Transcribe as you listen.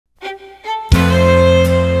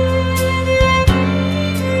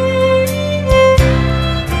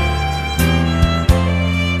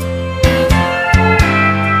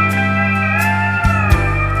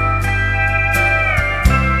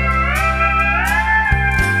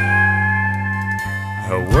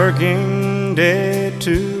working day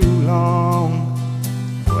too long,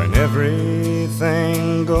 when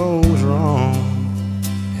everything goes wrong,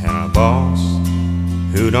 and a boss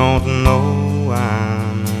who don't know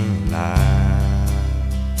I'm alive.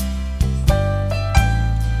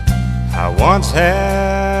 I once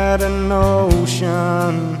had a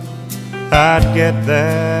notion I'd get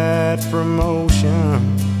that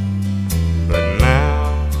promotion, but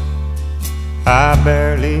now I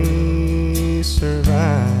barely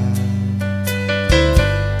survive.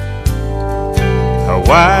 A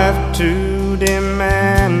wife too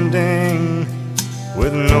demanding,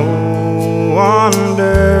 with no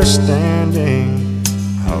understanding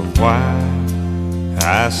of why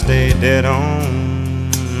I stay dead on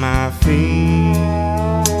my feet.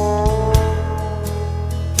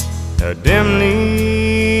 A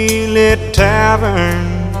dimly lit tavern,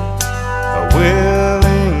 a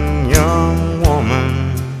willing young woman,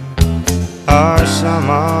 are some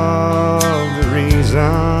of the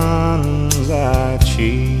reasons I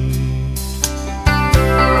cheat.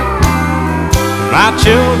 My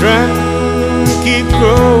children keep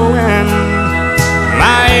growing,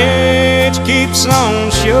 my age keeps on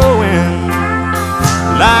showing,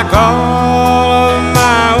 like all of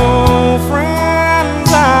my old friends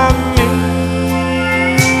I meet.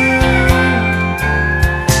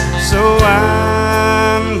 So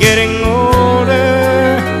I'm getting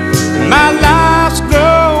older, my life's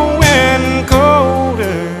growing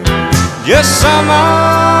colder, just some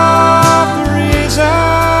of the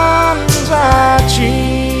reasons I cheat.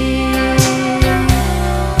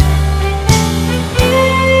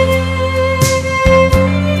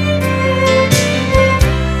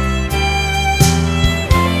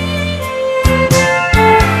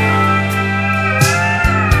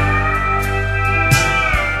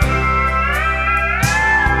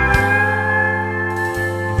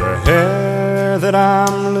 The hair that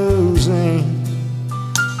I'm losing,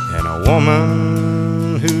 and a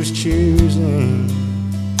woman who's choosing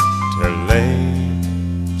to lay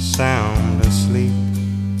sound asleep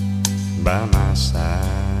by my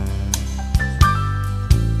side.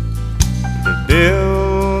 The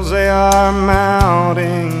bills they are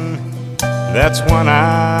mounting, that's when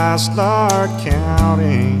I start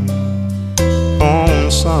counting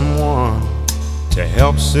on someone to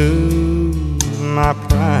help soothe my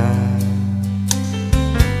pride.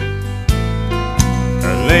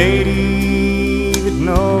 A lady that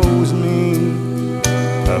knows me,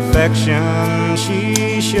 affection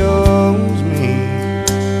she shows me,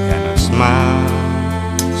 and a smile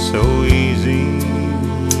so easy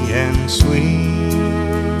and sweet.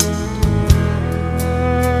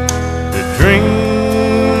 The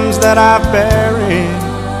dreams that I bury,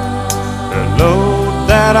 the load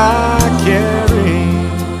that I carry,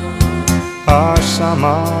 are some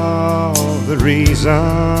of the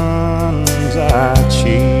reasons I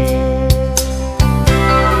cheat.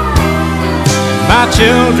 My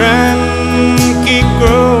children keep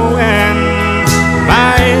growing,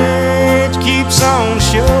 my age keeps on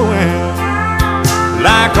showing,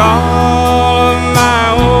 like all of my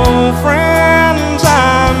old friends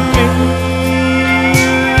I meet.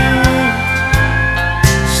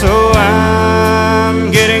 So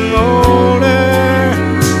I'm getting older,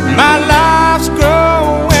 my life's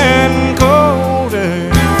growing colder,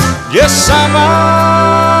 just some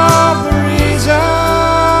of the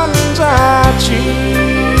reasons I cheat.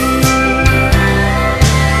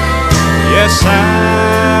 Yes,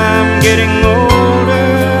 I'm getting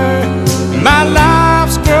older, my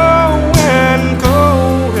life's growing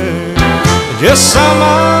colder, just some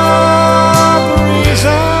of